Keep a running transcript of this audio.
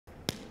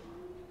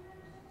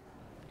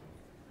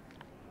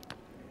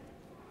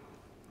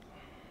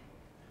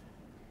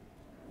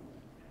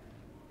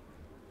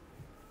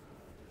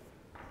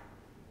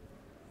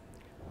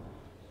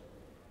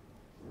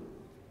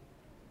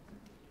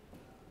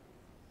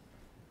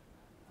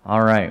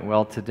All right,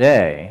 well,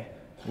 today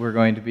we're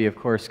going to be, of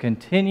course,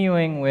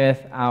 continuing with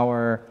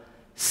our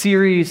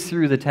series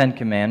through the Ten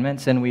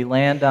Commandments, and we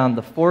land on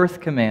the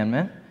fourth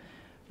commandment,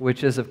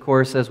 which is, of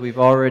course, as we've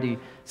already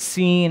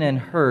seen and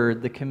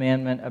heard, the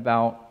commandment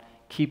about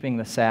keeping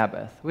the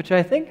Sabbath, which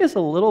I think is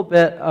a little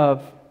bit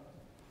of,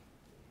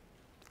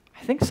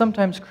 I think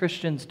sometimes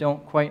Christians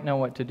don't quite know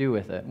what to do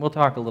with it. We'll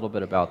talk a little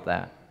bit about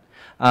that.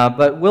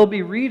 But we'll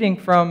be reading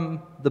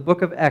from the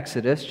book of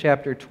Exodus,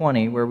 chapter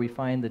 20, where we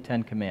find the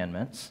Ten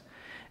Commandments.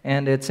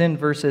 And it's in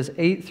verses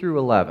 8 through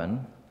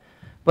 11.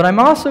 But I'm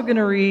also going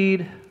to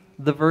read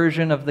the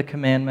version of the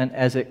commandment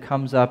as it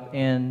comes up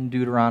in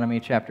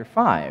Deuteronomy chapter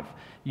 5.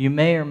 You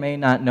may or may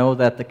not know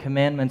that the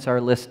commandments are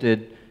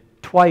listed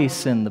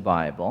twice in the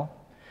Bible,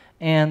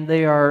 and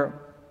they are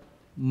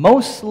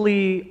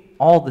mostly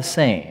all the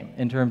same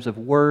in terms of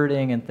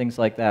wording and things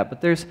like that.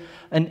 But there's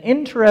an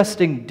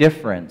interesting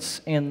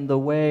difference in the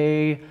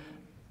way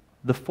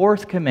the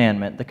fourth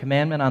commandment, the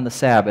commandment on the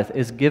Sabbath,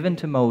 is given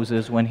to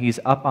Moses when he's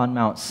up on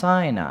Mount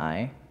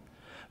Sinai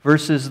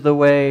versus the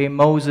way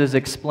Moses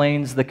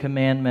explains the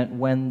commandment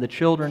when the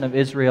children of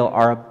Israel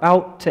are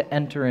about to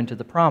enter into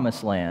the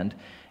Promised Land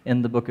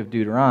in the book of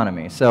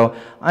Deuteronomy. So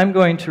I'm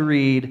going to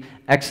read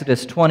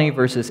Exodus 20,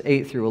 verses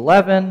 8 through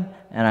 11,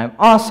 and I'm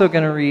also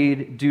going to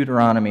read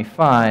Deuteronomy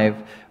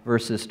 5,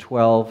 verses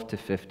 12 to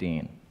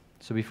 15.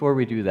 So before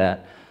we do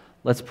that,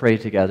 let's pray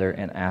together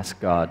and ask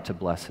God to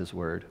bless His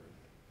word.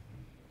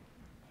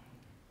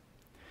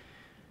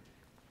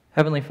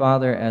 Heavenly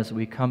Father, as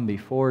we come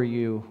before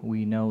you,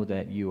 we know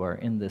that you are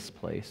in this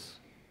place.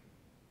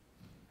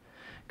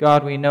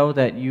 God, we know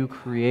that you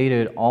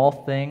created all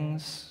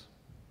things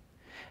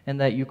and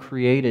that you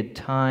created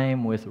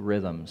time with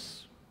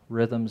rhythms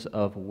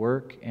of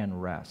work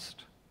and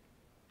rest.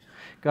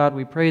 God,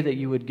 we pray that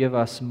you would give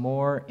us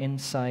more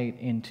insight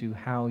into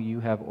how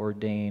you have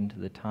ordained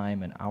the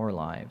time in our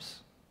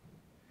lives.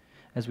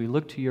 As we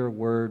look to your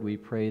word, we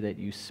pray that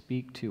you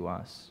speak to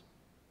us.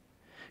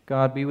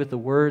 God, be with the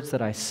words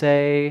that I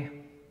say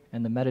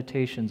and the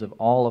meditations of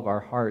all of our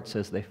hearts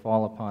as they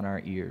fall upon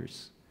our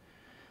ears,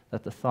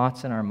 that the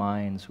thoughts in our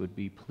minds would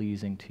be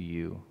pleasing to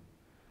you,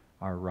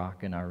 our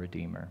rock and our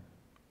Redeemer.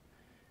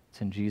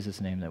 It's in Jesus'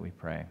 name that we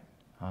pray.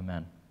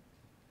 Amen.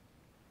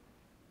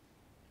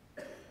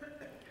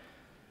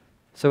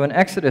 So in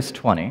Exodus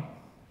 20,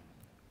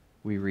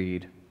 we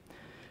read,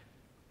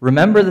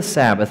 "Remember the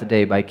Sabbath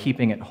day by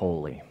keeping it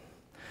holy.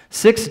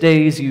 6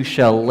 days you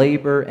shall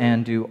labor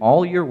and do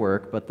all your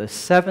work, but the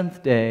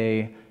seventh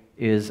day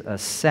is a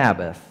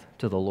Sabbath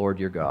to the Lord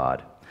your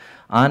God.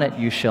 On it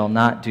you shall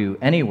not do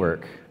any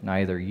work,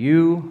 neither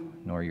you,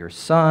 nor your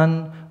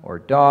son or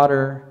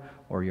daughter,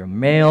 or your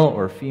male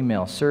or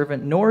female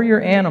servant, nor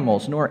your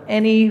animals, nor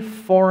any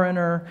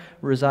foreigner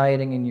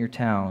residing in your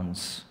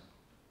towns.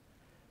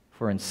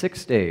 For in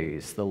 6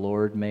 days the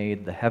Lord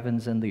made the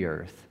heavens and the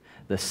earth,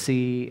 the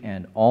sea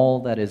and all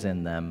that is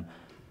in them,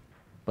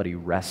 but he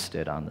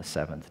rested on the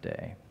seventh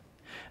day.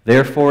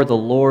 Therefore the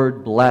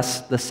Lord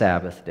blessed the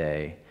Sabbath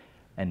day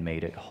and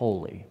made it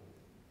holy."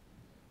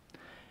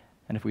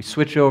 And if we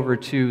switch over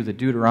to the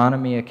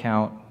Deuteronomy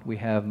account, we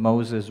have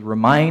Moses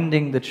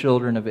reminding the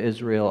children of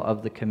Israel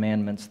of the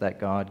commandments that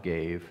God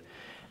gave.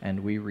 And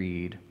we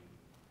read,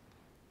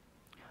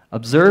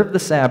 "Observe the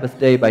Sabbath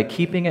day by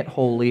keeping it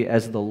holy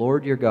as the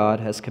Lord your God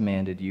has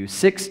commanded you.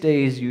 6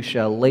 days you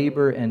shall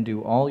labor and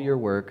do all your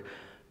work,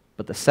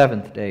 but the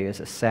seventh day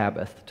is a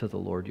Sabbath to the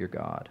Lord your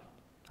God.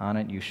 On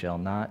it you shall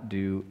not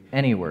do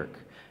any work,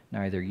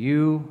 neither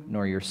you,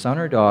 nor your son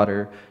or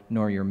daughter,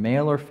 nor your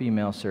male or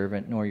female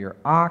servant, nor your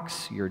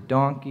ox, your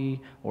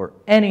donkey, or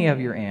any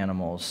of your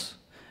animals,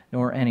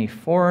 nor any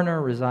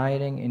foreigner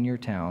residing in your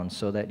town,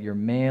 so that your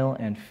male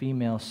and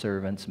female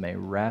servants may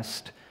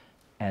rest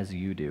as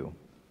you do.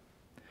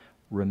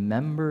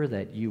 Remember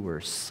that you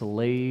were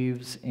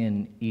slaves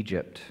in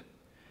Egypt,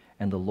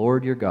 and the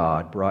Lord your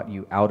God brought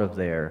you out of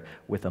there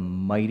with a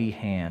mighty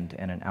hand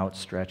and an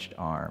outstretched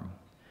arm.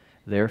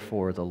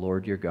 Therefore, the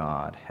Lord your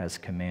God has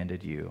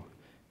commanded you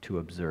to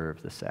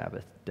observe the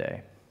Sabbath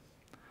day."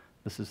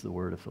 This is the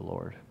word of the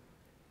Lord.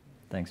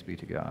 Thanks be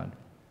to God.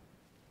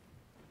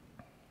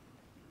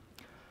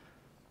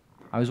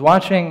 I was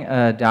watching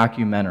a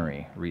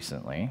documentary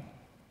recently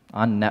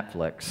on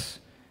Netflix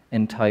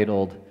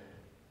entitled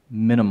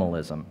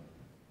Minimalism.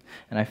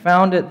 And I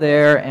found it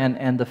there,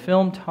 and the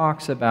film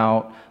talks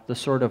about the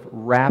sort of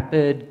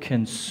rapid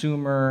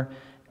consumer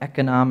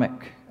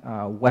economic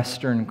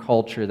Western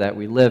culture that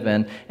we live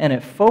in, and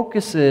it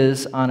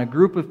focuses on a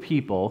group of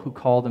people who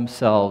call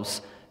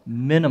themselves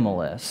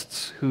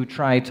minimalists, who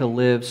try to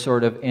live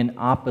sort of in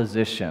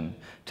opposition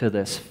to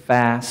this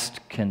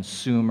fast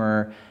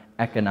consumer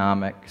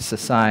economic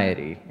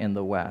society in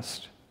the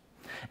West.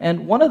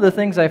 And one of the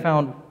things I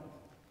found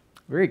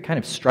very kind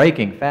of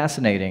striking,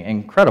 fascinating,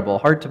 incredible,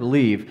 hard to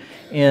believe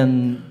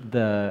in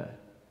the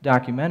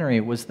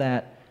documentary was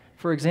that,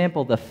 for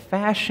example, the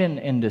fashion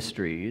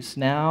industries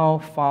now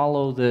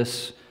follow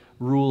this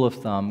rule of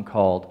thumb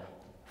called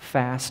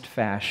fast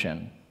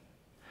fashion,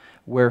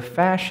 where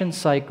fashion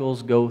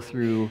cycles go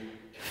through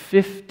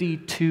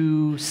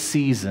 52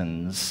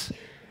 seasons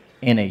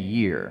in a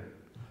year.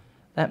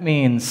 That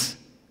means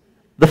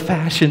the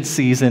fashion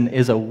season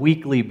is a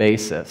weekly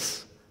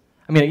basis.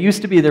 I mean, it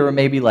used to be there were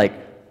maybe like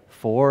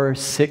 4 or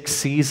 6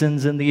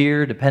 seasons in the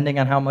year, depending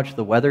on how much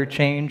the weather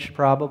changed,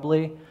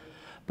 probably.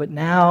 But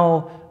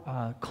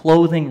now,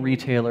 clothing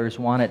retailers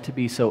want it to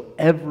be so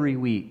every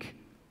week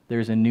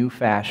there's a new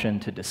fashion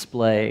to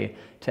display,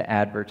 to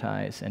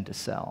advertise, and to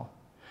sell.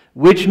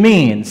 Which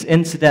means,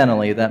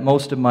 incidentally, that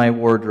most of my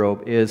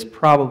wardrobe is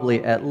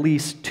probably at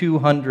least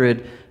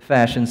 200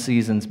 fashion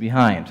seasons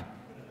behind.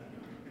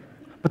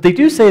 But they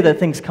do say that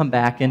things come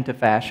back into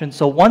fashion,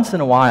 so once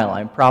in a while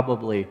I'm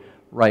probably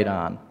right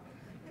on.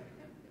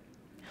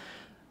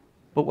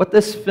 But what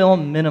this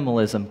film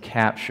Minimalism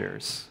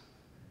captures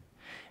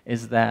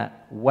is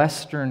that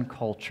Western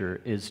culture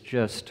is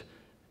just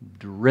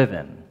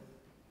driven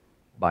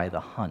by the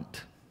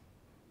hunt.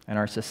 And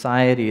our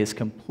society is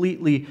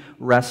completely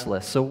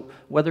restless. So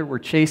whether we're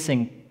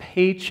chasing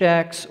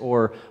paychecks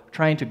or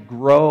trying to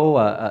grow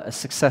a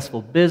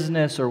successful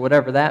business or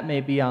whatever that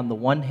may be on the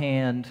one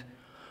hand,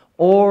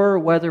 or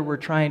whether we're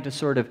trying to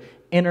sort of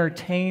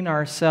entertain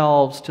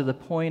ourselves to the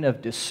point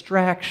of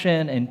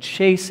distraction and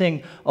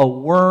chasing a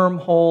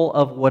wormhole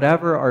of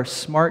whatever our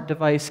smart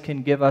device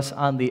can give us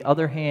on the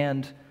other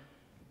hand,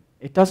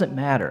 it doesn't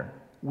matter.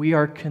 We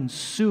are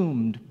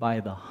consumed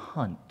by the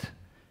hunt,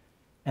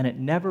 and it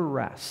never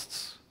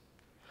rests.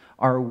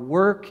 Our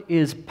work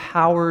is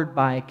powered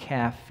by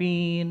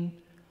caffeine,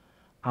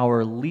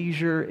 our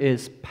leisure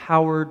is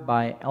powered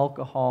by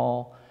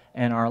alcohol,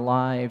 and our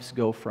lives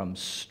go from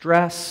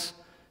stress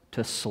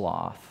to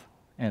sloth.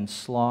 And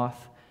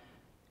sloth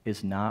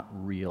is not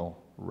real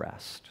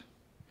rest.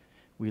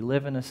 We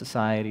live in a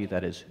society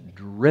that is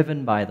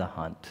driven by the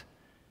hunt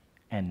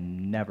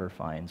and never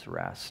finds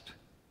rest.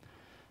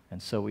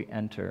 And so we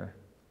enter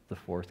the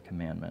 4th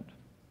commandment.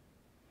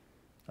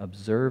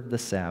 Observe the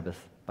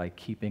Sabbath by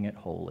keeping it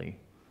holy.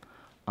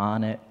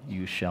 On it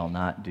you shall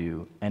not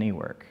do any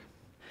work.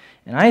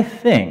 And I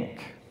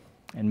think,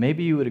 and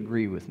maybe you would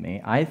agree with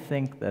me, I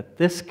think that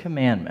this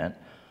commandment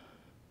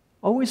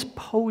always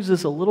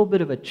poses a little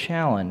bit of a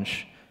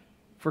challenge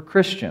for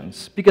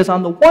Christians. Because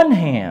on the one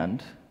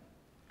hand,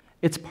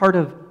 it's part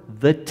of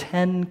the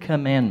 10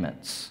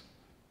 Commandments,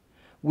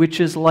 which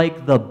is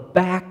like the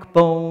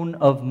backbone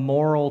of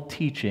moral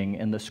teaching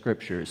in the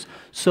Scriptures.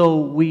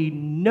 So we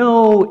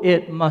know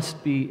it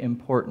must be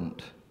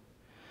important.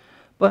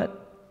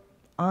 But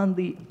on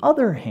the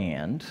other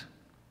hand,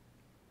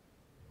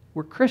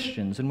 we're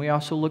Christians, and we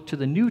also look to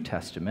the New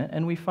Testament,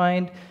 and we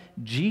find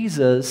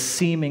Jesus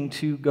seeming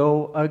to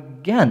go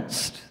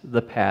against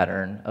the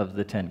pattern of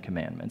the 10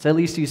 Commandments. At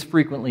least he's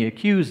frequently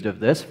accused of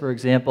this. For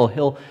example,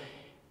 he'll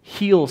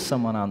heal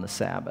someone on the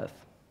Sabbath.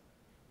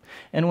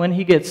 And when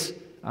he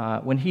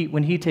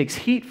takes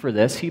heat for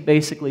this, he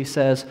basically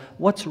says,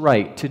 what's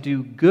right, to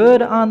do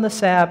good on the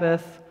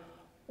Sabbath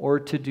or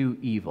to do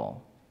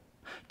evil?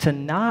 To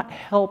not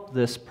help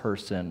this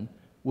person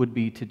would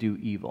be to do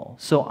evil.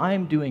 So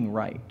I'm doing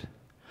right.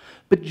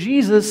 But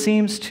Jesus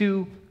seems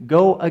to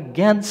go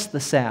against the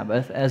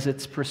Sabbath as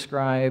it's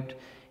prescribed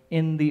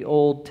in the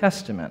Old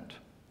Testament.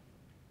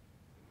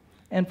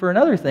 And for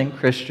another thing,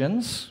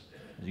 Christians,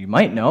 as you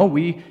might know,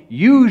 we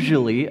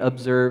usually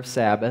observe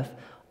Sabbath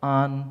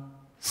on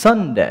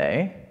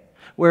Sunday,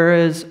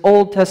 whereas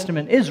Old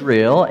Testament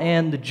Israel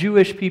and the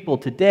Jewish people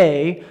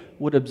today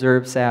would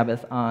observe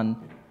Sabbath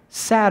on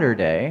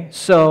Saturday.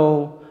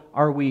 So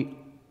are we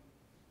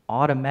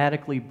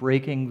automatically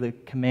breaking the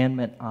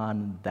commandment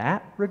on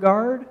that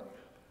regard?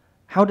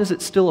 How does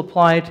it still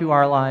apply to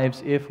our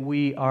lives if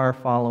we are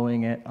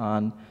following it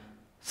on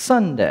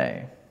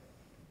Sunday?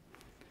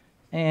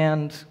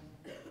 And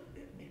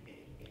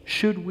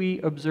should we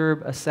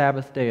observe a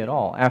Sabbath day at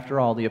all? After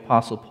all, the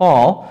Apostle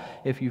Paul,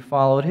 if you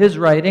followed his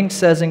writing,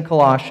 says in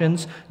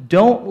Colossians,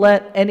 don't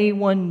let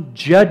anyone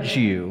judge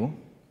you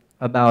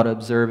about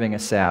observing a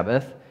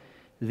Sabbath.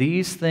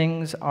 These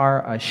things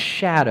are a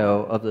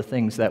shadow of the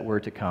things that were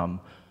to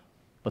come,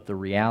 but the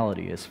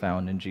reality is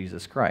found in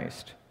Jesus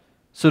Christ.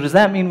 So does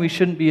that mean we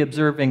shouldn't be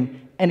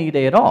observing any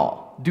day at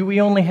all? Do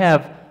we only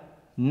have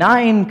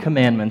 9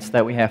 commandments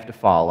that we have to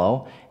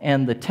follow,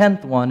 and the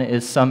 10th one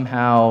is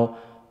somehow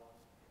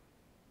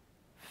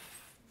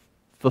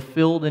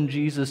fulfilled in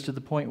Jesus to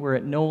the point where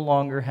it no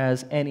longer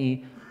has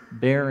any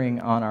bearing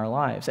on our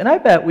lives? And I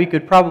bet we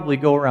could probably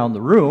go around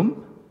the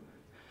room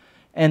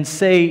and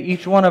say,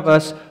 each one of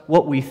us,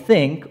 what we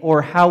think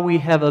or how we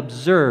have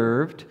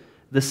observed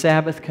the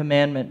Sabbath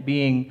commandment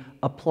being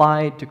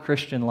applied to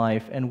Christian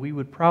life, and we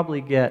would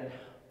probably get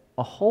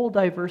a whole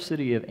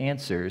diversity of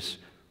answers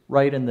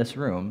right in this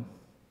room.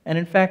 And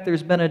in fact,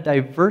 there's been a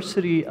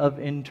diversity of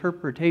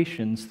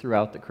interpretations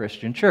throughout the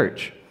Christian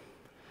church.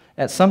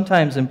 At some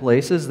times and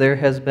places, there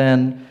has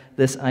been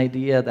this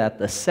idea that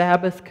the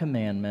Sabbath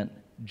commandment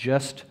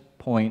just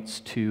points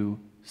to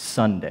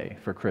Sunday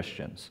for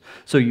Christians.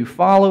 So you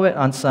follow it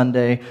on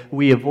Sunday.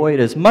 We avoid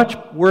as much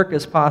work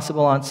as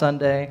possible on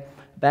Sunday.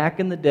 Back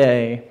in the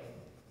day,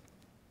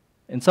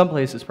 in some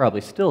places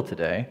probably still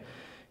today,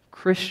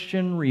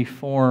 Christian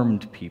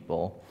Reformed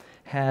people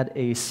had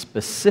a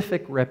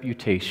specific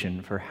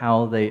reputation for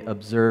how they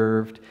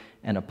observed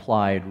and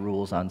applied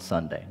rules on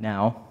Sunday.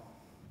 Now,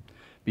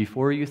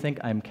 before you think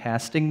I'm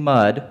casting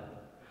mud,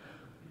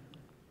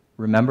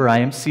 remember I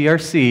am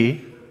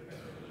CRC.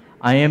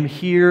 I am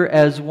here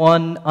as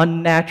one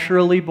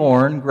unnaturally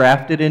born,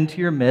 grafted into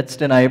your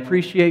midst, and I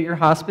appreciate your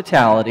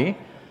hospitality.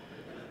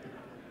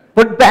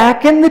 But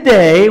back in the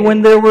day,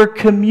 when there were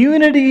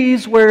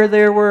communities where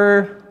there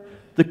were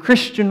the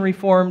Christian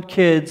Reformed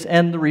kids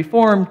and the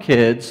Reformed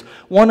kids,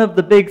 one of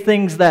the big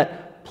things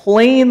that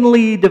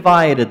plainly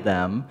divided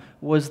them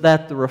was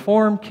that the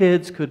Reformed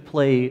kids could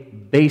play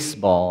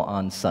baseball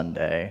on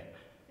Sunday,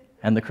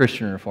 and the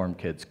Christian Reformed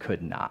kids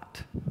could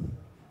not.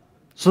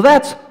 So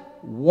that's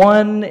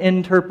one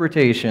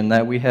interpretation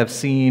that we have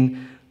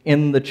seen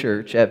in the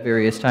church at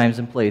various times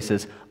and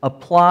places.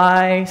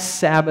 Apply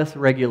Sabbath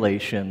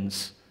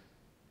regulations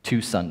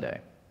to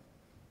Sunday.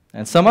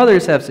 And some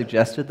others have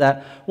suggested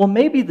that, well,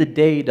 maybe the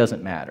day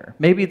doesn't matter.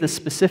 Maybe the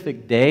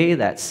specific day,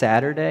 that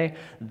Saturday,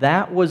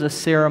 that was a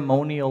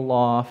ceremonial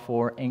law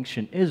for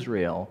ancient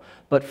Israel.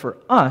 But for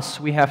us,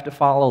 we have to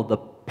follow the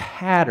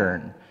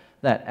pattern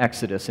that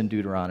Exodus and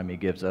Deuteronomy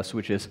gives us,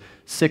 which is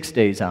 6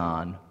 days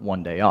on,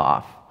 1 day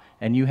off.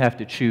 And you have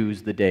to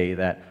choose the day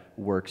that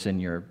works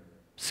in your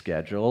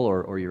schedule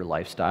or your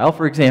lifestyle.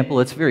 For example,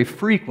 it's very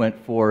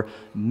frequent for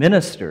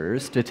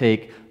ministers to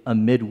take a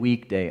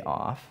midweek day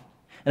off.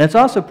 And it's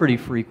also pretty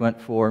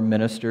frequent for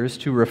ministers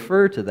to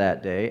refer to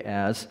that day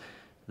as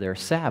their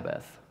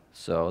Sabbath.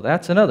 So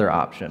that's another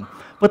option.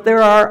 But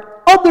there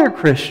are other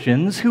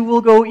Christians who will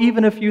go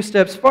even a few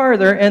steps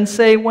farther and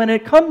say when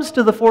it comes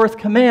to the fourth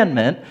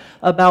commandment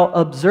about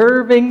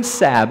observing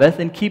Sabbath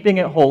and keeping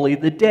it holy,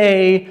 the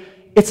day,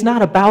 it's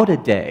not about a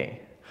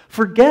day.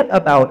 Forget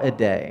about a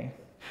day.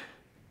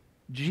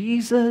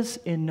 Jesus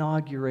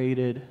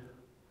inaugurated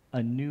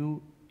a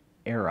new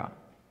era.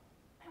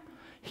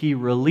 He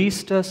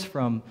released us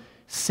from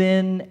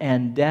sin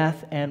and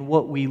death, and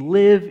what we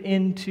live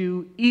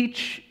into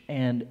each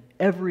and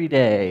every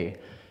day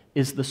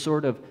is the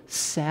sort of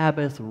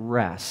Sabbath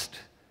rest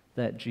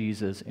that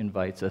Jesus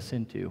invites us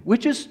into,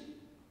 which is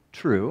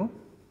true,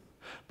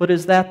 but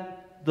is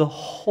that the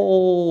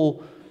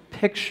whole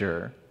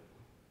picture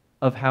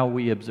of how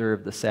we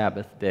observe the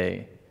Sabbath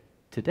day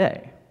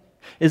today?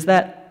 Is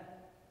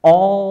that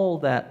all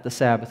that the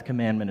Sabbath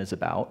commandment is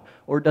about,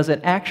 or does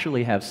it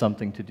actually have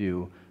something to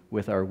do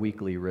with our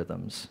weekly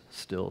rhythms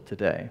still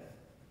today?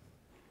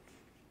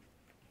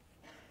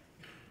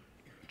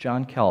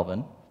 John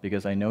Calvin,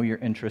 because I know you're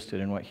interested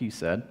in what he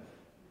said,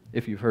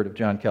 if you've heard of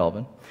John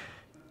Calvin,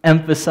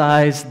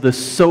 emphasized the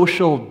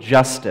social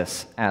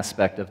justice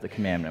aspect of the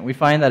commandment. We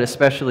find that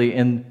especially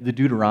in the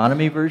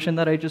Deuteronomy version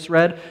that I just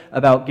read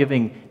about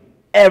giving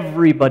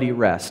everybody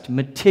rest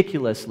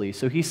meticulously.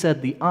 So he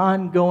said the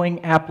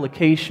ongoing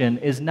application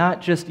is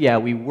not just,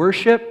 we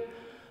worship,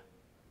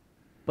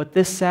 but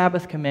this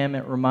Sabbath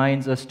commandment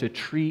reminds us to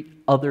treat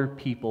other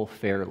people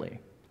fairly,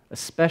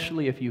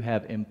 especially if you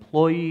have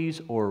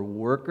employees or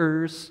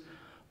workers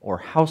or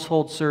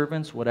household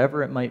servants,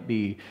 whatever it might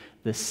be.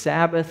 The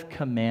Sabbath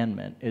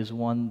commandment is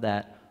one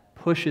that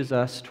pushes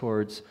us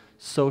towards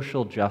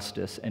social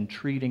justice and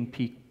treating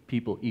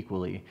people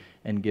equally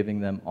and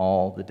giving them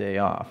all the day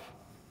off.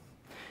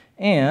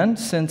 And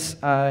since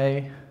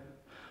hold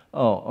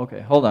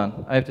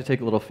on. I have to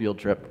take a little field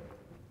trip.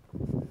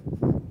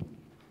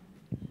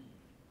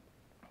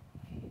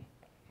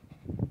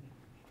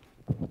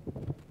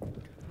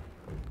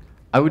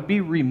 I would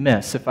be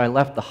remiss if I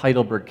left the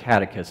Heidelberg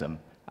Catechism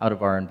out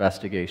of our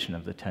investigation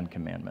of the Ten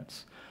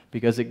Commandments,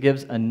 because it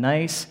gives a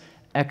nice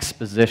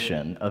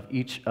exposition of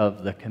each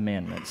of the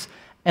commandments.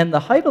 And the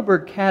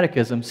Heidelberg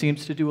Catechism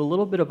seems to do a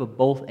little bit of a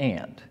both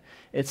and.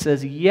 It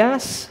says,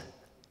 yes,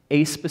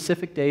 a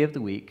specific day of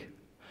the week,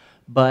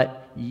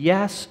 but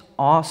yes,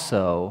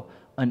 also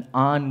an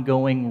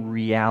ongoing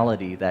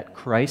reality that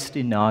Christ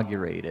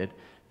inaugurated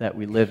that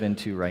we live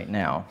into right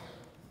now.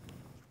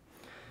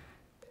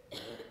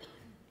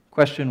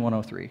 Question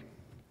 103.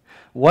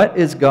 What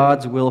is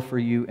God's will for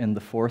you in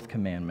the fourth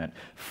commandment?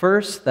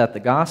 First, that the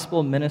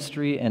gospel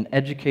ministry and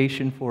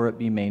education for it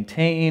be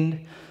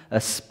maintained,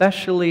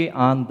 especially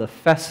on the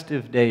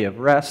festive day of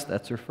rest.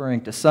 That's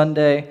referring to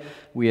Sunday.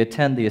 We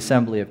attend the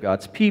assembly of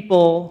God's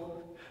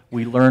people.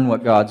 We learn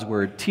what God's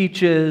word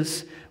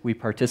teaches. We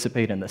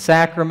participate in the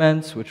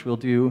sacraments, which we'll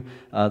do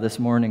this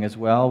morning as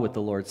well with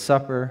the Lord's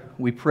Supper.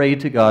 We pray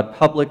to God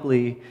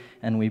publicly,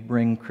 and we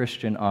bring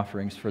Christian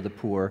offerings for the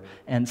poor.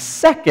 And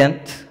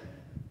second,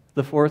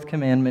 the fourth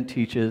commandment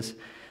teaches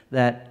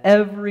that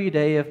every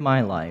day of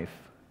my life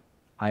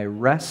I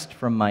rest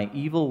from my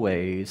evil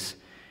ways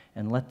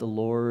and let the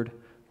Lord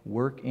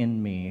work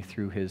in me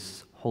through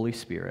His Holy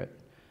Spirit,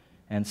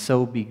 and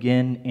so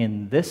begin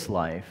in this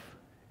life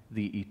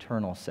the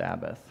eternal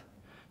Sabbath.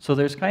 So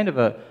there's kind of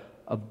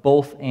a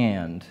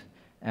both-and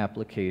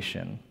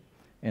application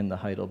in the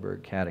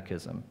Heidelberg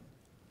Catechism.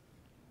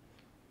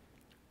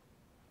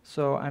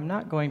 So I'm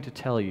not going to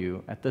tell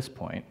you at this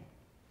point,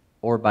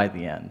 or by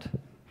the end,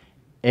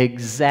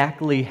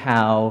 exactly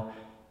how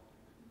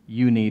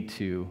you need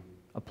to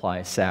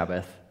apply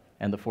Sabbath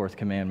and the fourth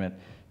commandment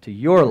to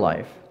your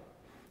life.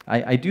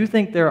 I do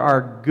think there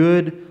are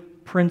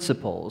good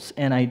principles,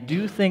 and I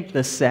do think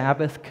the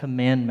Sabbath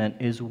commandment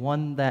is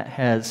one that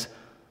has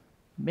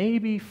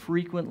maybe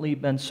frequently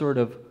been sort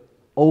of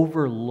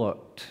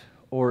overlooked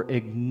or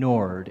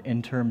ignored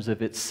in terms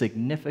of its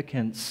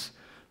significance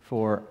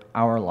for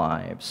our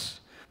lives.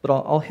 But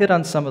I'll hit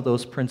on some of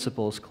those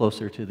principles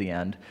closer to the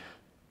end.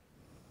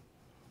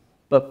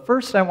 But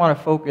first, I want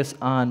to focus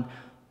on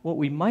what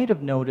we might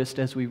have noticed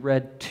as we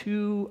read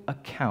two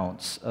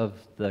accounts of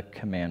the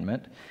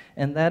commandment,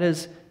 and that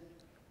is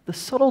the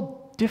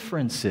subtle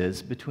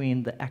differences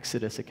between the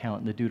Exodus account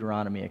and the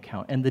Deuteronomy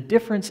account. And the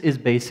difference is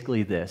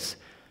basically this: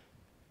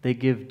 they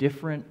give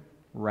different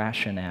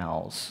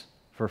rationales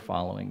for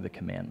following the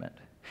commandment.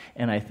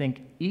 And I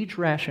think each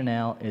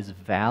rationale is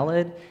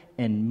valid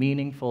and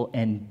meaningful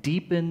and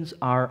deepens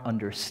our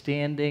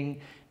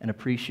understanding and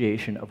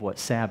appreciation of what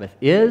Sabbath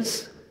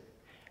is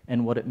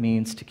and what it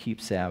means to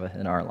keep Sabbath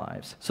in our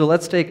lives. So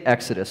let's take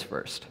Exodus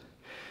first.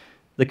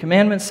 The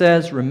commandment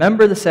says,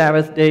 "Remember the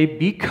Sabbath day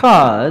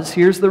because,"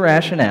 here's the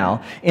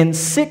rationale, "in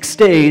 6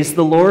 days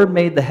the Lord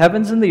made the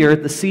heavens and the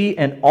earth, the sea,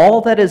 and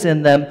all that is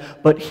in them,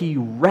 but he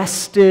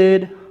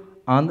rested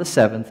on the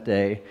seventh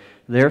day.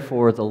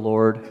 Therefore the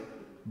Lord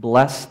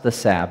blessed the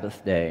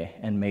Sabbath day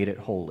and made it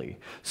holy."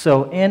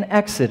 So in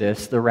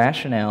Exodus, the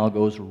rationale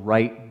goes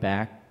right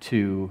back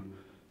to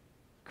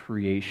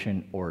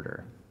creation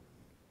order.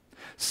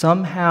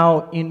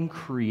 Somehow in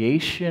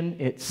creation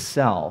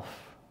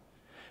itself,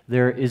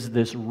 there is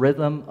this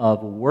rhythm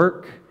of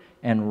work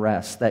and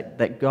rest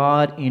that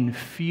God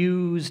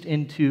infused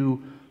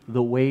into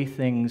the way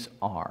things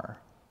are,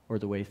 or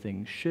the way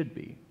things should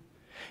be.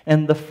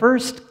 And the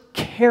first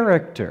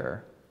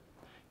character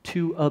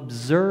to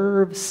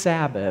observe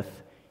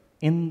Sabbath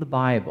in the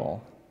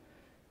Bible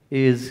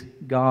is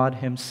God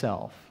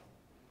himself.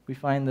 We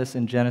find this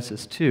in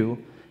Genesis 2.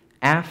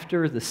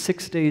 After the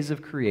 6 days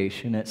of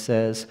creation, it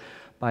says,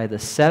 "By the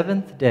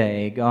seventh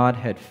day, God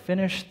had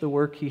finished the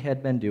work he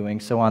had been doing.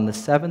 So on the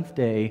seventh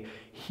day,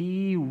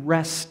 he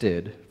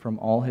rested from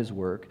all his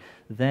work.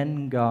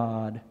 Then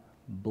God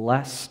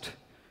blessed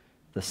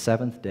the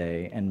seventh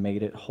day and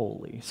made it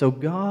holy." So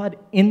God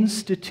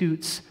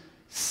institutes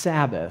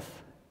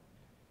Sabbath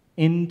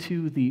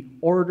into the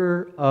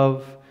order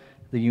of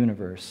the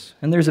universe.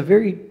 And there's a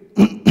very,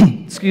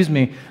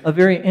 a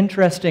very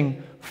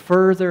interesting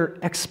further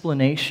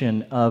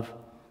explanation of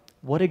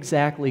what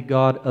exactly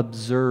God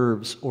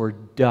observes or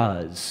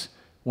does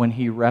when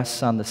he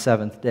rests on the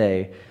seventh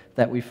day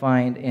that we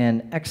find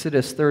in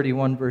Exodus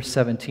 31, verse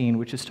 17,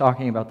 which is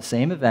talking about the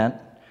same event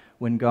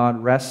when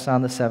God rests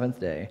on the seventh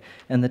day.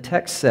 And the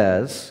text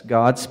says,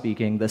 God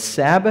speaking, "The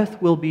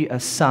Sabbath will be a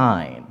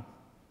sign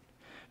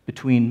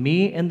between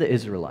me and the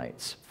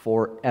Israelites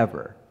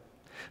forever.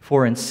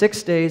 For in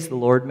 6 days the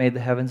Lord made the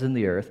heavens and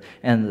the earth,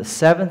 and the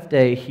seventh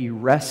day he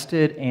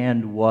rested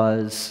and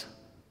was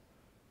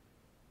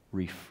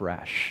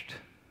refreshed."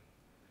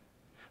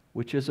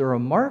 Which is a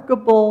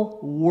remarkable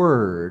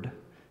word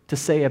to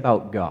say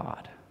about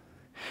God.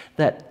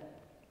 That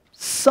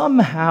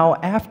somehow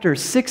after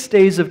 6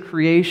 days of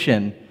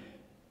creation,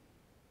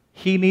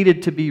 he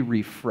needed to be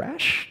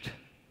refreshed.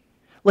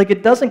 Like,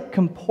 it doesn't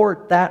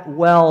comport that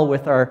well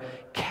with our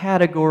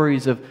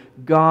categories of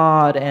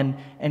God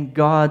and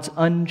God's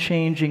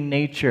unchanging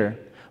nature.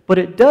 But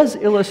it does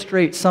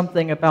illustrate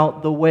something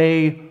about the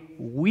way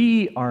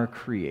we are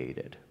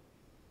created.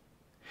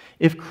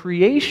 If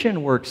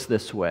creation works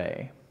this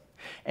way,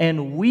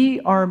 and we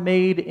are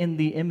made in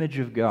the image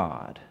of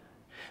God,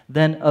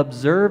 then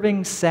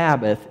observing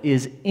Sabbath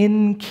is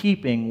in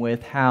keeping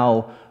with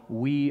how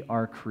we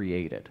are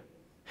created.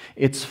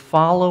 It's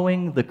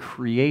following the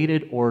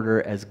created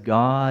order as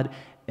God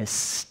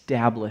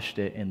established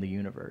it in the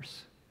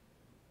universe.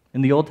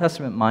 In the Old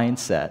Testament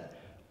mindset,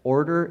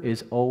 order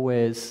is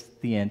always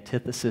the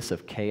antithesis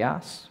of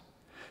chaos.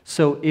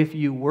 So if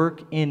you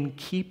work in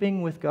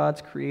keeping with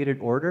God's created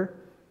order,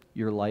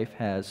 your life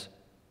has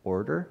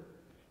order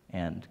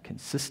and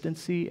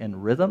consistency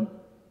and rhythm.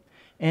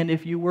 And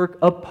if you work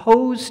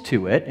opposed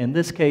to it, in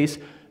this case,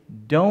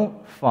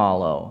 don't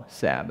follow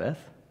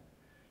Sabbath,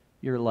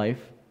 your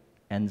life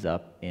ends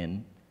up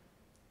in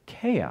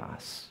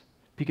chaos,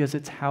 because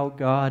it's how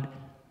God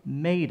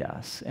made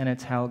us, and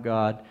it's how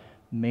God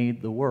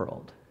made the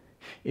world.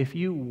 If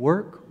you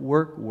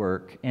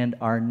work, and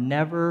are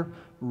never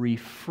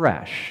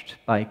refreshed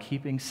by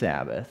keeping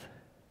Sabbath,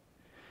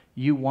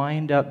 you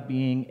wind up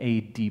being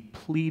a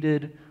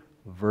depleted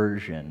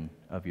version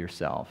of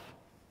yourself.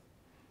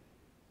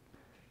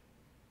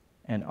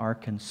 And our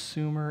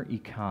consumer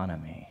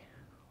economy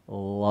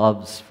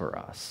loves for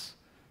us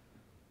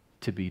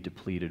to be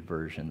depleted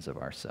versions of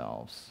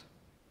ourselves.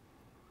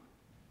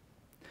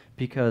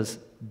 Because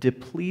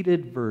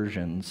depleted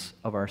versions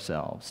of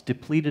ourselves,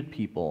 depleted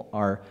people,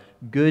 are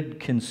good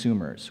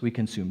consumers. We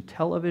consume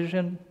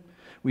television.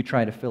 We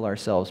try to fill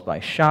ourselves by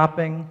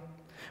shopping.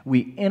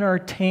 We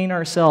entertain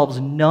ourselves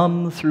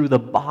numb through the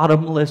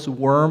bottomless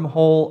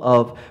wormhole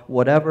of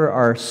whatever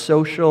our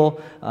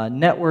social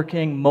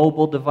networking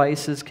mobile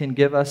devices can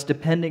give us,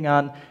 depending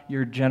on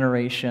your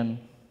generation.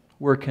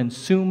 We're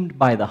consumed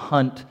by the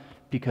hunt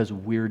because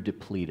we're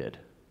depleted.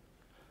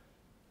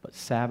 But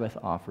Sabbath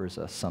offers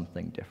us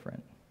something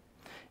different.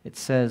 It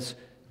says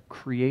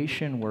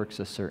creation works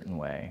a certain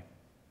way.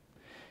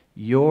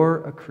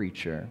 You're a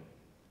creature.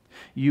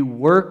 You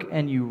work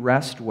and you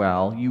rest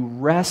well. You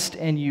rest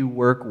and you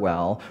work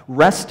well.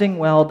 Resting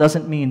well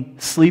doesn't mean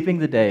sleeping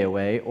the day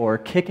away or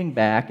kicking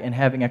back and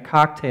having a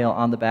cocktail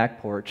on the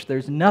back porch.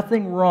 There's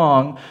nothing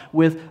wrong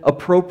with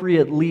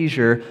appropriate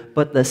leisure,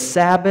 but the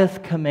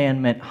Sabbath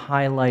commandment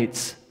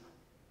highlights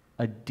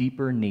a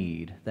deeper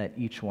need that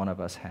each one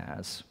of us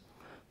has.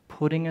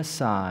 Putting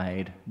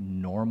aside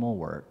normal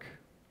work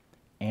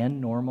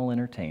and normal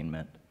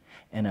entertainment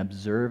and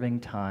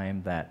observing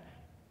time that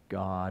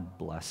God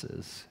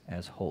blesses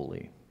as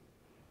holy.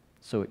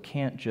 So it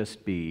can't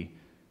just be,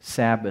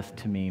 Sabbath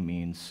to me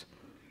means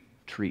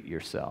treat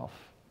yourself.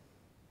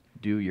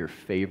 Do your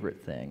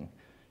favorite thing.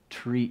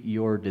 Treat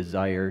your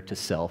desire to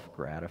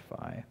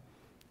self-gratify.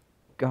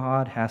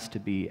 God has to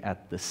be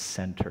at the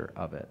center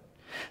of it.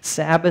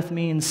 Sabbath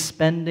means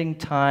spending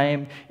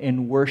time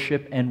in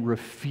worship and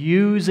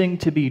refusing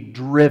to be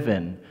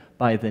driven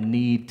by the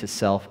need to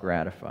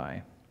self-gratify.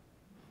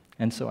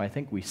 And so I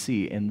think we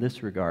see in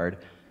this regard,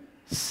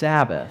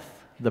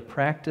 Sabbath, the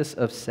practice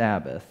of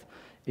Sabbath,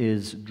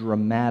 is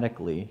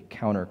dramatically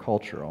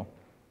countercultural.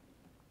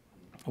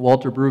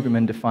 Walter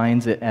Brueggemann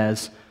defines it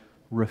as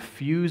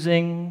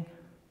refusing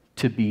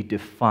to be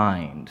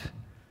defined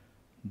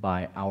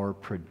by our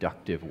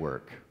productive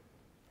work.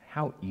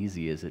 How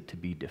easy is it to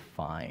be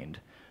defined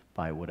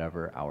by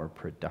whatever our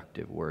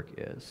productive work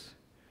is?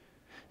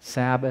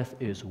 Sabbath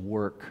is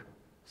work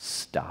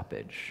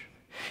stoppage.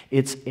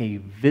 It's a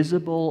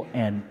visible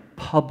and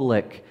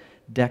public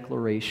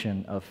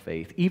declaration of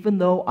faith. Even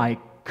though I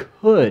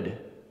could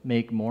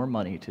make more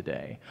money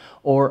today,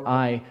 or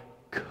I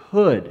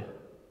could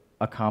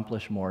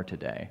accomplish more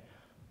today,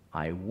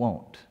 I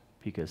won't,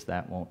 because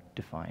that won't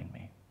define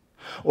me.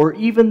 Or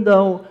even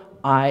though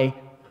I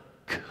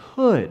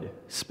could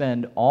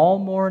spend all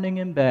morning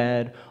in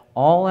bed,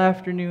 all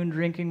afternoon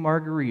drinking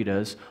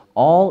margaritas,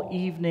 all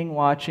evening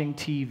watching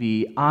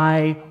TV,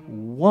 I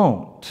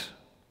won't,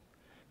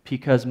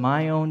 because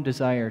my own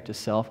desire to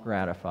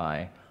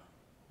self-gratify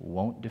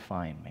won't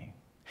define me.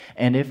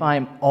 And if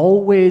I'm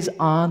always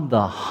on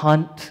the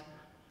hunt,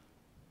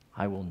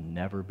 I will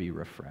never be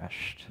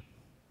refreshed.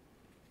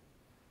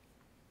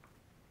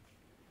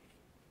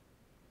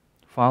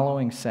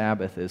 Following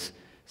Sabbath is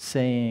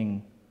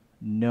saying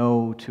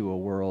no to a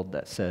world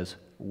that says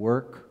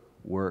work,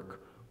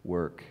 work,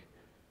 work,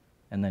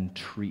 and then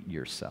treat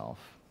yourself.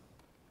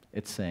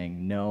 It's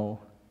saying, no,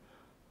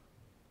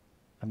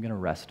 I'm going to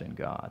rest in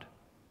God.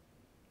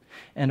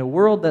 And a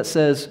world that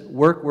says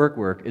work, work,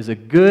 work is a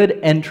good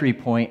entry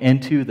point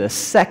into the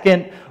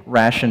second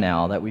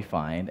rationale that we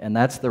find, and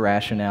that's the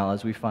rationale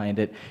as we find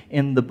it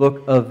in the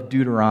book of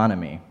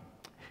Deuteronomy.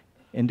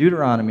 In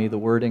Deuteronomy, the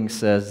wording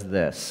says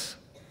this,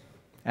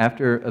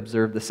 after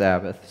observe the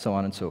Sabbath, so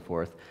on and so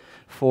forth,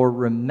 for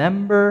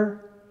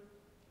remember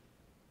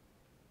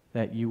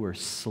that you were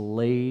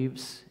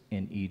slaves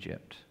in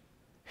Egypt,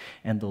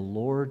 and the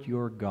Lord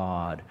your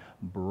God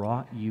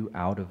brought you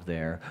out of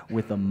there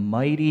with a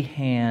mighty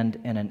hand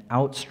and an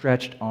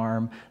outstretched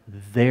arm.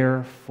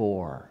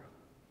 Therefore,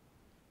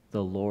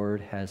 the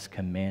Lord has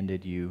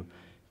commanded you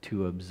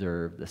to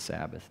observe the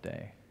Sabbath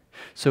day.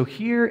 So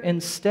here,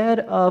 instead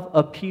of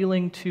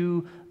appealing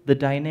to the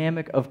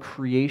dynamic of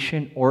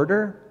creation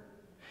order,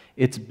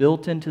 it's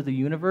built into the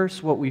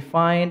universe, what we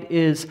find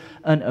is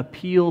an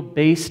appeal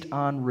based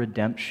on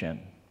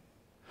redemption.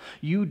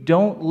 You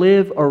don't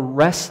live a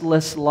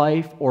restless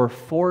life or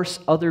force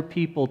other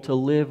people to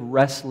live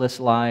restless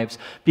lives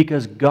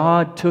because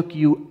God took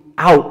you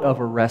out of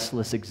a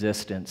restless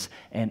existence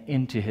and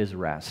into His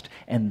rest.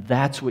 And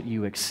that's what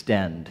you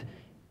extend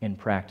in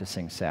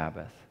practicing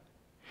Sabbath.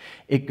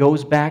 It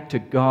goes back to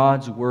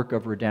God's work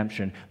of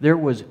redemption. There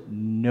was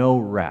no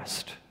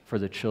rest for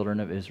the children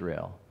of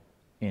Israel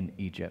in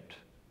Egypt.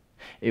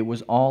 It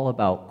was all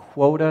about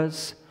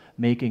quotas,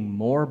 making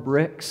more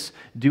bricks,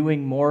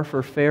 doing more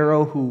for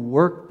Pharaoh, who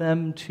worked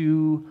them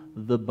to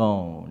the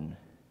bone.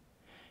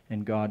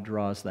 And God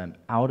draws them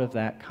out of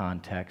that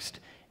context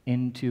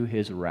into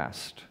His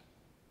rest.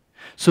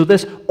 So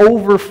this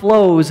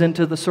overflows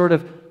into the sort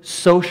of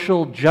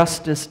social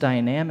justice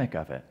dynamic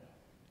of it.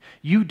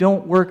 You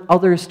don't work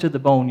others to the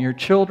bone, your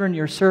children,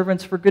 your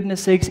servants, for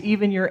goodness sakes,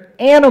 even your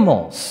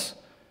animals,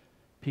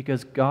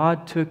 because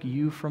God took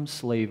you from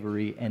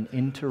slavery and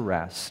into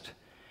rest,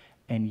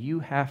 and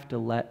you have to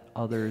let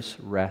others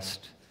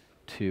rest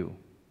too.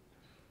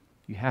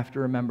 You have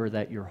to remember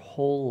that your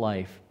whole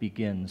life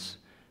begins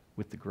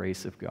with the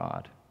grace of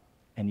God,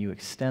 and you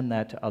extend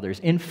that to others.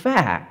 In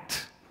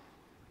fact,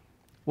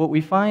 what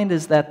we find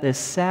is that this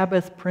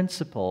Sabbath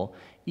principle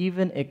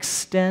even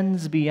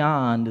extends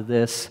beyond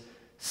this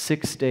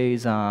 6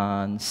 days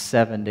on,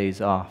 7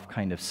 days off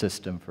kind of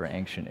system for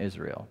ancient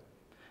Israel.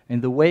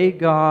 And the way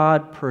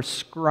God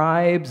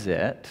prescribes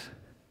it,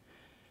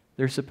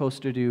 they're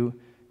supposed to do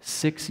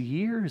 6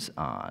 years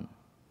on.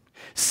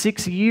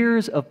 6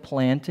 years of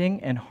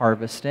planting and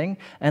harvesting,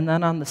 and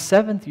then on the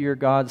 7th year,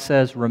 God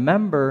says,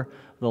 remember,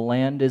 the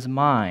land is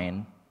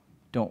mine.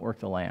 Don't work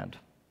the land.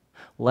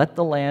 Let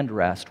the land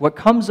rest. What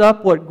comes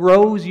up, what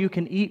grows, you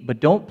can eat, but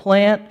don't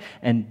plant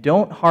and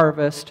don't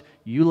harvest.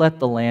 You let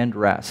the land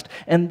rest.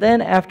 And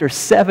then after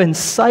 7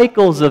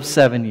 cycles of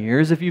 7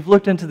 years, if you've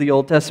looked into the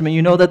Old Testament,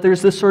 you know that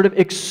there's this sort of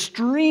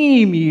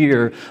extreme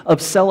year of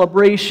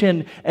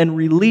celebration and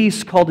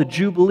release called a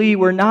Jubilee,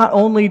 where not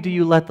only do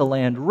you let the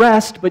land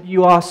rest, but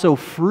you also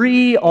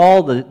free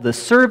all the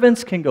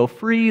servants can go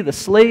free, the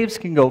slaves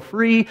can go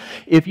free.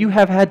 If you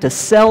have had to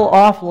sell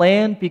off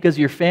land because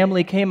your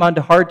family came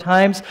onto hard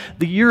times,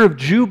 the year of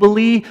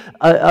Jubilee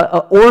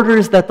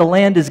orders that the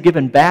land is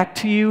given back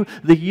to you.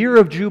 The year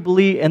of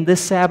Jubilee and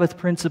this Sabbath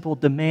principle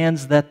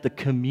demands that the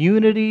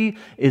community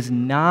is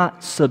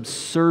not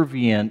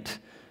subservient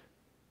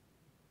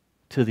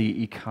to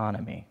the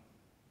economy,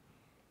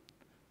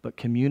 but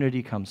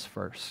community comes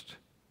first.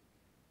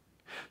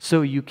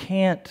 So you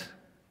can't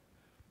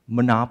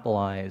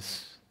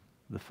monopolize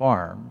the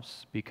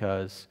farms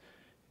because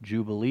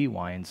Jubilee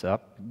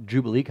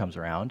comes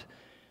around,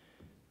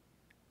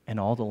 and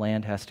all the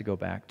land has to go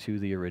back to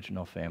the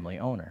original family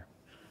owner.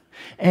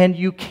 And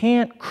you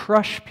can't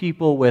crush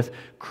people with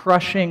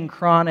crushing,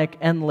 chronic,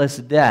 endless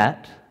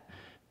debt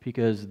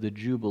because the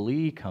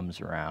Jubilee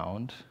comes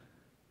around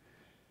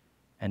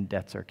and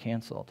debts are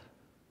canceled.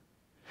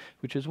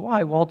 Which is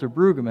why Walter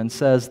Brueggemann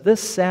says this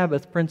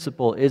Sabbath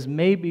principle is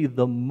maybe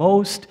the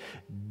most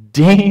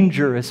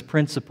dangerous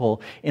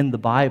principle in the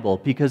Bible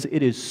because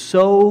it is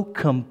so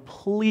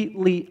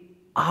completely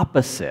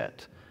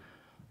opposite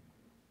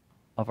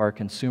of our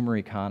consumer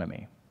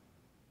economy,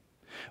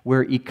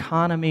 where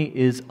economy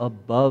is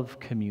above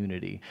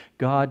community.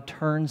 God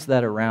turns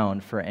that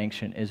around for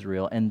ancient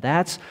Israel, and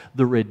that's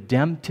the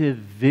redemptive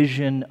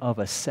vision of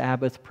a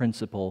Sabbath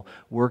principle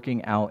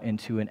working out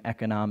into an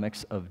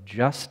economics of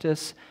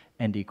justice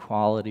and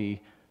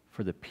equality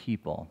for the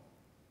people.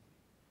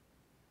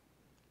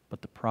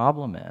 But the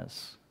problem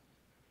is,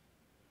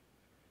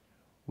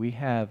 we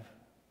have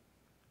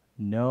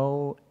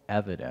no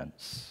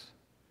evidence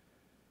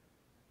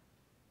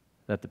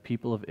that the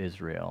people of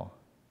Israel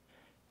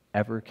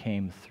ever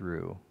came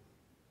through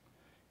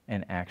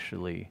and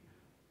actually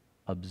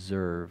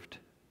observed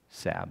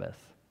Sabbath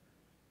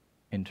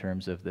in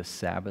terms of the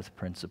Sabbath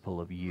principle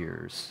of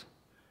years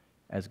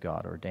as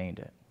God ordained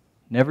it.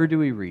 Never do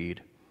we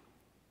read,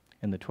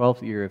 in the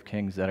 12th year of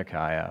King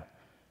Zedekiah,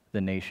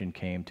 the nation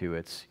came to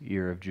its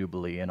year of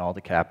Jubilee, and all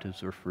the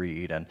captives were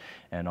freed,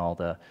 and all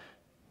the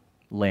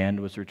land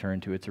was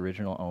returned to its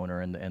original owner,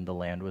 and the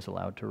land was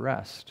allowed to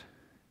rest.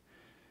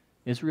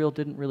 Israel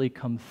didn't really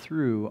come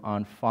through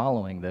on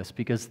following this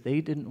because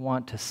they didn't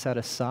want to set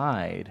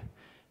aside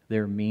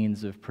their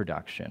means of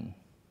production,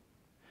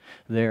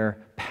 their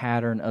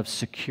pattern of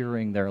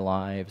securing their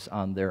lives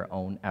on their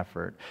own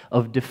effort,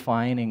 of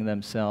defining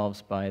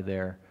themselves by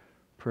their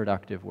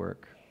productive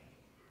work.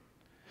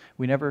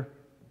 We never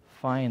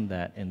find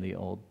that in the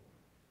Old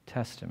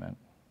Testament.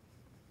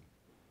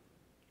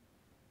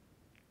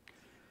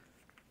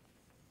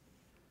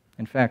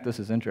 In fact, this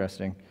is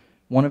interesting.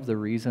 One of the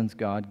reasons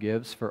God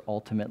gives for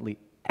ultimately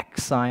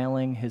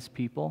exiling his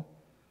people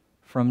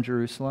from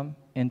Jerusalem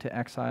into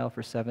exile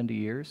for 70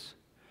 years,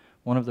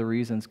 one of the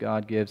reasons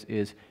God gives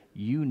is,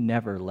 you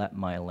never let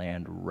my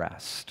land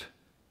rest,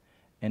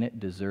 and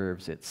it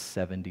deserves its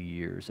 70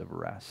 years of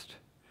rest.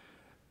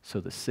 So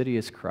the city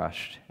is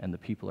crushed, and the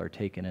people are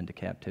taken into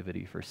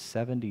captivity for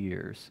 70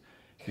 years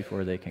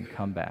before they can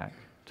come back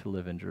to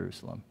live in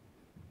Jerusalem.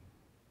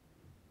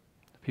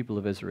 The people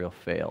of Israel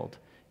failed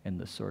in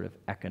the sort of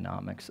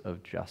economics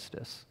of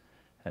justice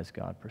as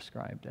God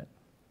prescribed it.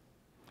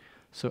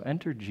 So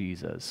enter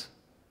Jesus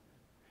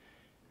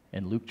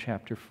in Luke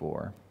chapter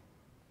 4.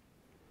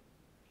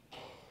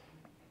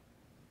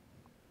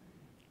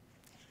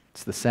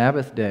 It's the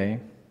Sabbath day.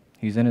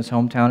 He's in his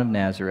hometown of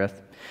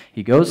Nazareth.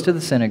 He goes to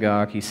the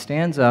synagogue. He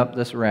stands up,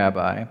 this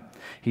rabbi.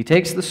 He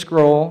takes the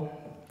scroll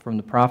from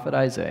the prophet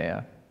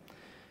Isaiah,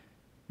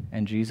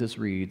 and Jesus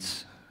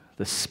reads,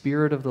 "The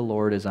Spirit of the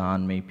Lord is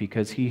on me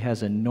because he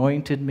has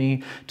anointed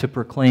me to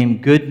proclaim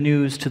good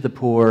news to the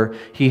poor.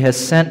 He has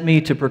sent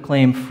me to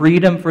proclaim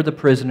freedom for the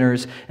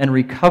prisoners and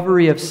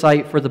recovery of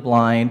sight for the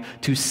blind,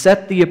 to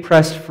set the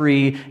oppressed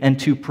free, and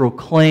to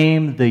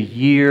proclaim the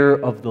year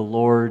of the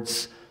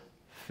Lord's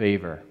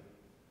favor."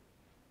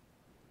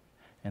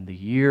 And the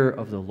year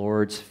of the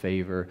Lord's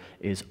favor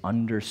is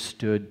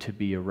understood to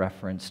be a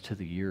reference to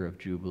the year of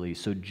Jubilee.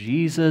 So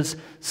Jesus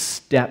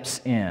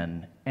steps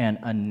in and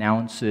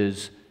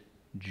announces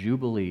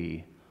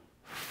Jubilee,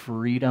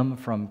 freedom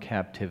from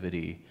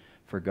captivity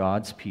for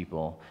God's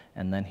people.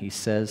 And then he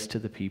says to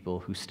the people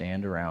who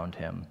stand around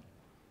him,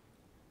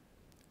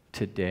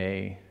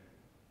 "Today,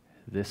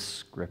 this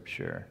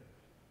scripture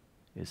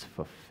is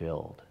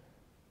fulfilled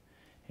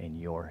in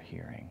your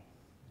hearing."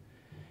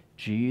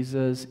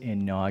 Jesus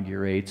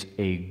inaugurates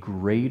a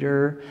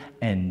greater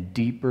and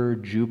deeper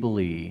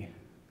jubilee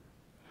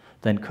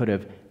than could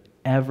have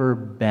ever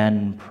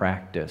been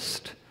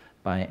practiced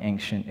by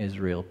ancient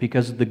Israel.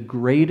 Because the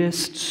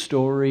greatest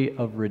story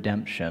of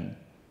redemption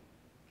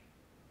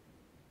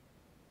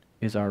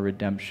is our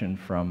redemption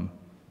from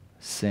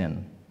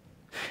sin.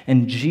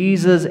 And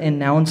Jesus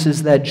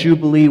announces that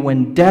jubilee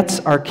when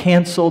debts are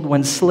canceled,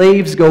 when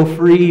slaves go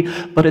free,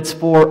 but it's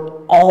for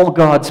all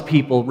God's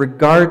people,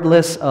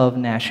 regardless of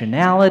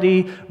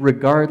nationality,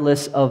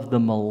 regardless of the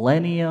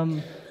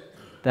millennium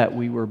that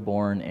we were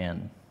born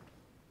in.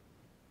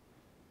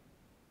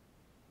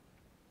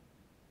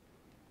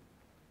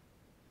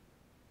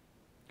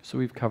 So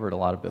we've covered a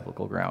lot of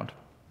biblical ground,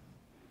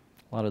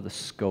 a lot of the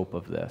scope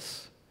of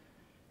this,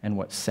 and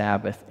what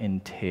Sabbath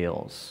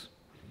entails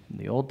in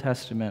the Old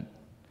Testament,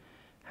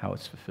 how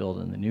it's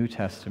fulfilled in the New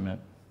Testament.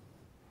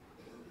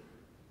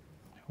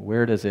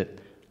 Where does it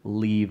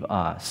leave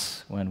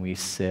us when we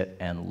sit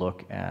and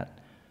look at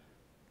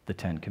the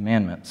Ten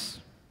Commandments?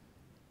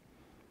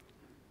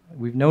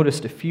 We've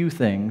noticed a few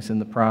things in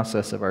the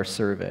process of our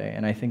survey,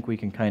 and I think we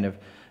can kind of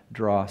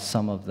draw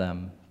some of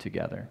them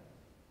together.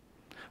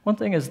 One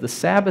thing is the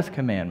Sabbath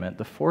commandment,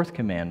 the fourth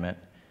commandment,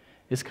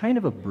 is kind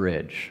of a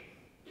bridge.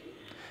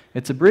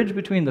 It's a bridge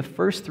between the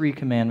first three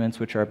commandments,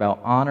 which are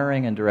about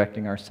honoring and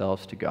directing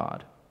ourselves to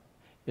God.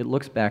 It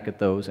looks back at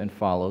those and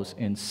follows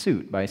in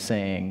suit by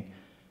saying,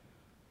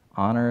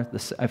 observe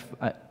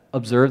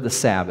the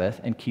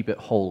Sabbath and keep it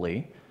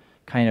holy,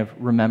 kind of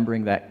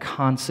remembering that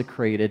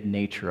consecrated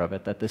nature of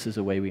it, that this is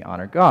a way we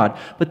honor God.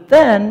 But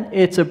then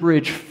it's a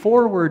bridge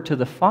forward to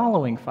the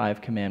following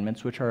five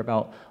commandments, which are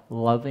about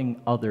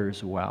loving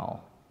others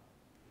well.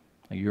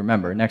 Now, you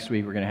remember, next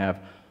week we're going to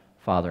have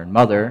father and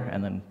mother,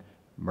 and then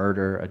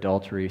murder,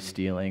 adultery,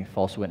 stealing,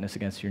 false witness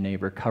against your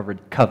neighbor,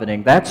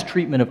 coveting. That's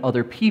treatment of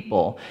other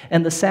people.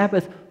 And the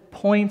Sabbath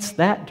points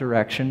that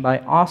direction by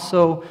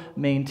also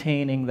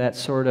maintaining that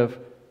sort of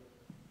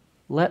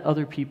let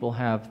other people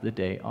have the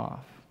day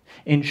off.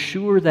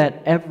 Ensure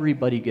that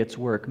everybody gets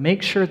work.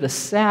 Make sure the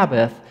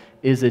Sabbath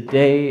is a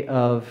day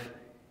of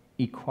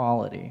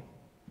equality.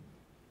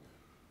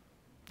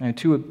 And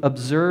to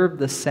observe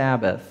the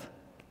Sabbath,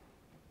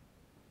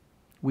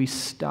 we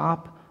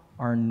stop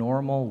our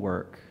normal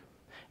work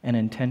and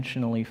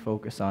intentionally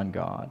focus on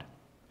God.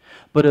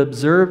 But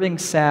observing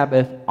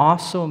Sabbath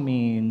also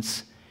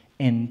means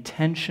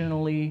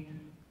intentionally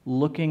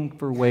looking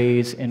for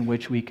ways in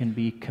which we can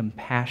be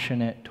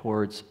compassionate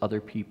towards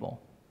other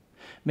people.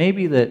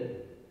 Maybe the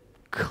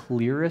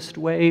clearest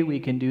way we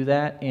can do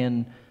that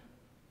in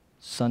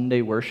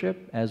Sunday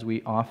worship, as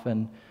we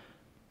often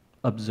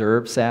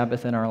observe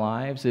Sabbath in our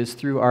lives, is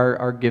through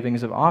our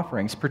givings of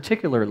offerings,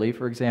 particularly,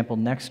 for example,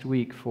 next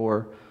week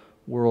for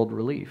World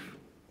Relief.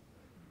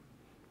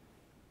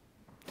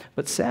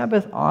 But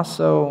Sabbath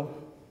also,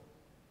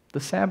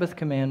 the Sabbath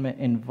commandment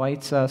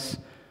invites us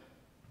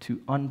to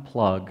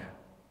unplug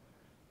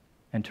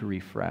and to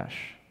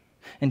refresh.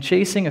 And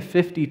chasing a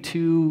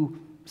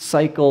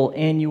 52-cycle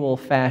annual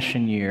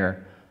fashion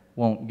year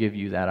won't give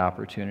you that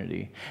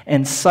opportunity.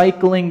 And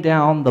cycling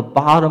down the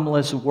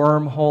bottomless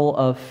wormhole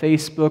of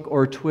Facebook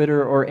or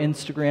Twitter or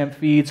Instagram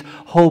feeds,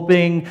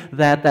 hoping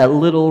that that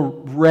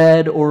little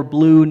red or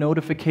blue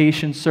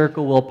notification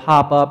circle will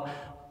pop up,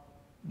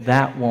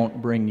 that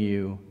won't bring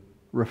you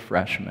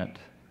refreshment.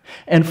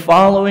 And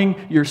following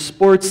your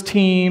sports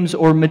teams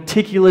or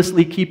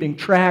meticulously keeping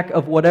track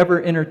of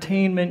whatever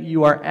entertainment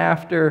you are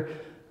after,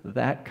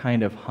 that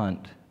kind of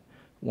hunt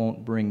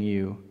won't bring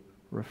you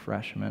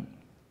refreshment.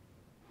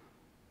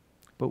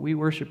 But we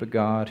worship a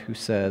God who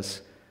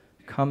says,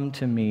 "Come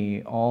to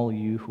me, all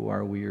you who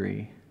are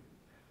weary,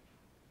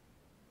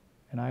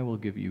 and I will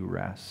give you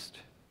rest."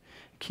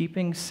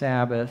 Keeping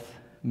Sabbath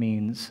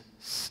means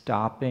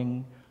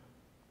stopping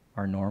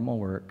our normal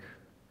work,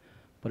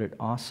 but it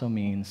also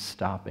means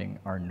stopping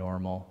our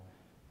normal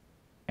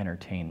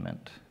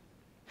entertainment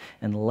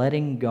and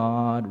letting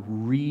God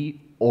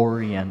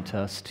reorient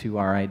us to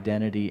our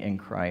identity in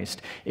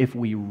Christ. If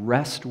we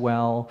rest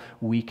well,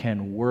 we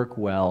can work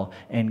well,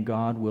 and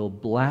God will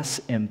bless,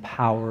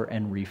 empower,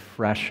 and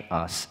refresh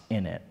us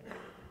in it.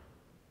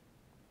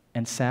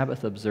 And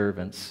Sabbath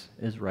observance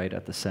is right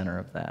at the center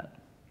of that.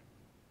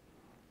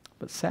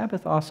 But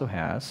Sabbath also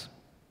has,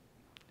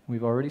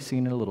 we've already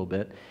seen it a little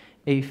bit,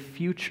 a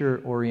future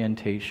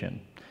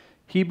orientation.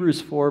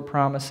 Hebrews 4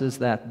 promises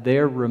that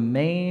there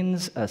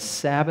remains a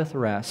Sabbath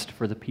rest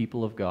for the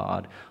people of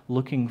God,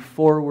 looking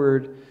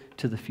forward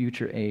to the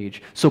future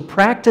age. So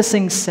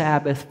practicing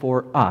Sabbath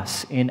for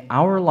us in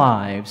our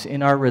lives,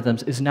 in our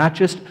rhythms, is not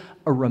just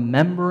a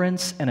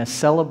remembrance and a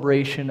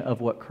celebration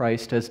of what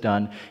Christ has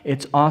done.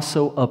 It's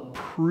also a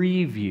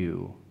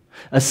preview,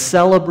 a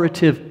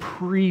celebrative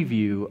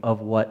preview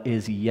of what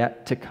is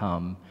yet to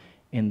come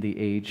in the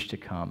age to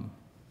come.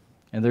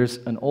 And there's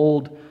an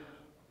old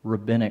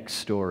rabbinic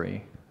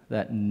story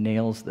that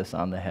nails this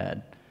on the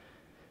head.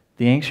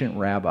 The ancient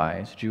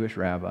rabbis, Jewish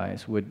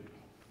rabbis, would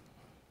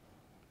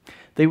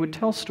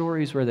tell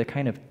stories where they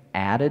kind of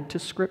added to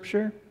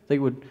Scripture. They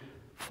would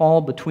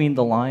fall between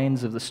the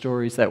lines of the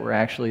stories that were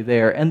actually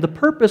there. And the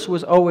purpose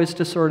was always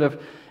to sort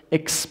of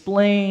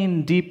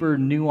explain deeper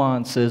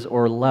nuances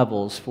or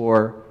levels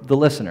for the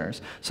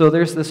listeners. So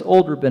there's this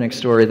old rabbinic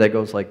story that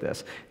goes like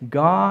this.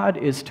 God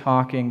is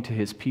talking to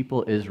his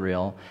people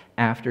Israel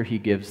after he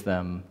gives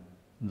them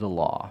the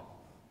law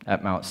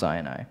at Mount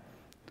Sinai,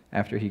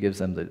 after he gives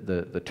them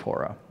the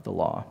Torah, the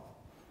law.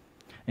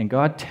 And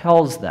God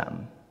tells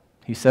them,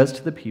 he says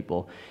to the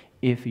people,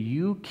 if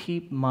you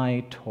keep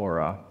my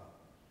Torah,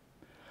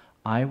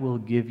 I will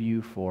give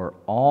you for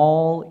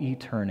all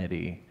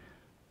eternity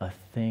a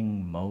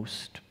thing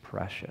most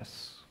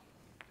precious.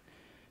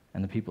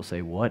 And the people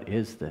say, what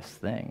is this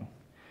thing?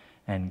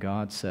 And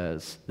God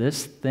says,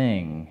 this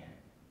thing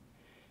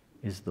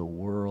is the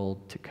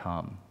world to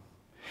come.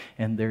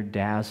 And they're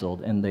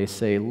dazzled, and they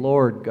say,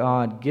 Lord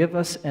God, give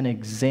us an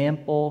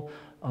example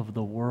of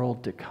the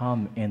world to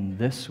come in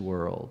this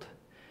world.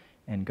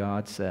 And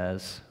God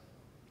says,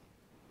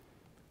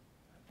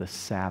 the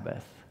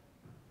Sabbath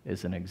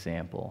is an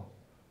example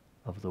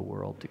of the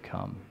world to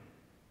come.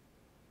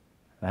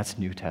 That's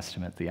New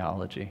Testament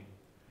theology.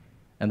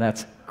 And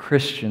that's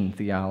Christian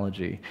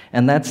theology.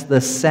 And that's the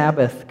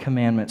Sabbath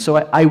commandment. So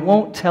I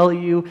won't tell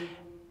you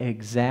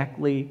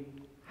exactly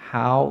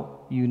how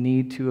you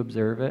need to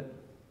observe it,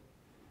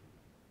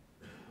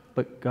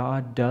 but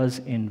God does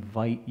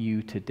invite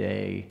you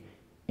today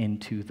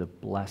into the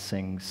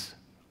blessings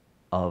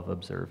of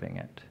observing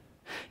it.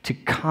 To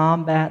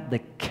combat the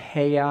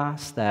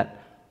chaos that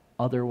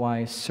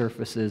otherwise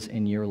surfaces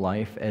in your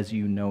life as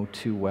you know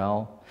too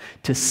well.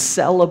 To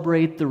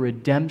celebrate the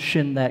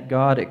redemption that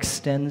God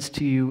extends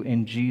to you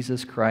in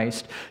Jesus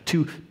Christ.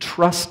 To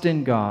trust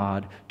in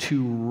God,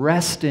 to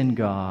rest in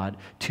God,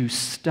 to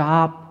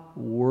stop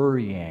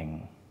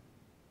worrying.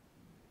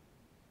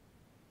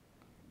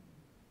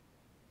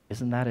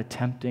 Isn't that a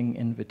tempting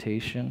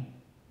invitation?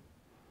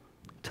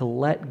 To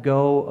let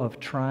go of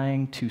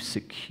trying to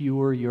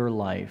secure your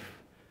life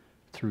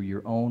through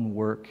your own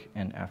work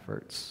and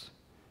efforts.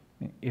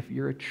 If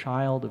you're a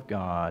child of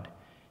God,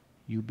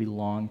 you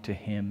belong to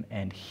him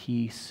and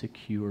he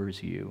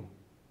secures you.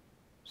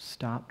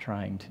 Stop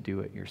trying to do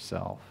it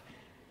yourself.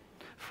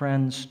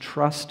 Friends,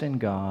 trust in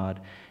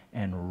God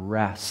and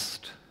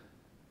rest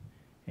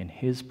in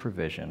his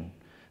provision.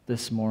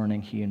 This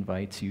morning he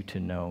invites you to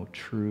know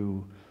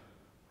true,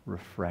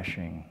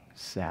 refreshing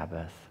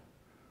Sabbath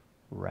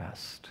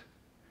rest.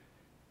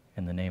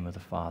 In the name of the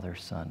Father,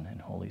 Son,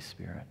 and Holy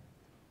Spirit.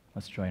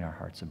 Let's join our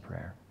hearts in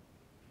prayer.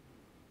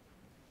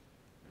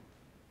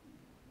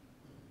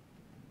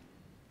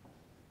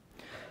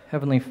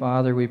 Heavenly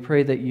Father, we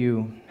pray that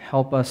you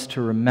help us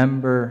to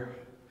remember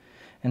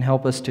and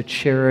help us to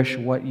cherish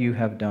what you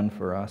have done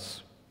for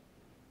us.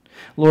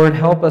 Lord,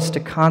 help us to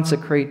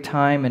consecrate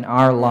time in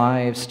our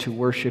lives to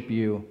worship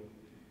you.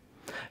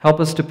 Help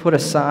us to put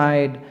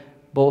aside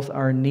both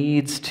our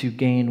needs to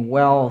gain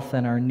wealth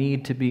and our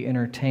need to be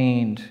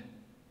entertained,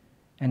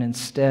 and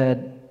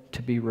instead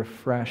to be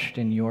refreshed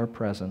in your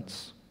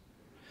presence,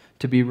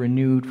 to be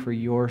renewed for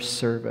your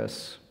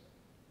service.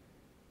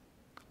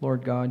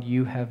 Lord God,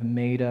 you have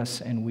made us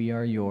and we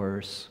are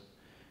yours,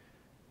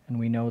 and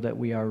we know that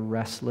we are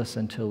restless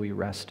until we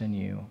rest in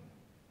you.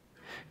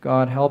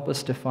 God, help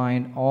us to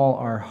find all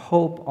our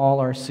hope,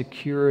 all our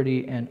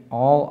security, and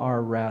all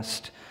our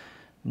rest,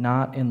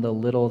 not in the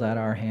little that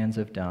our hands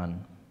have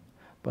done,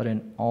 but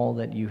in all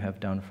that you have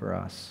done for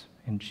us.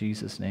 In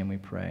Jesus' name we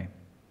pray.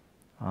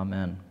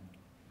 Amen.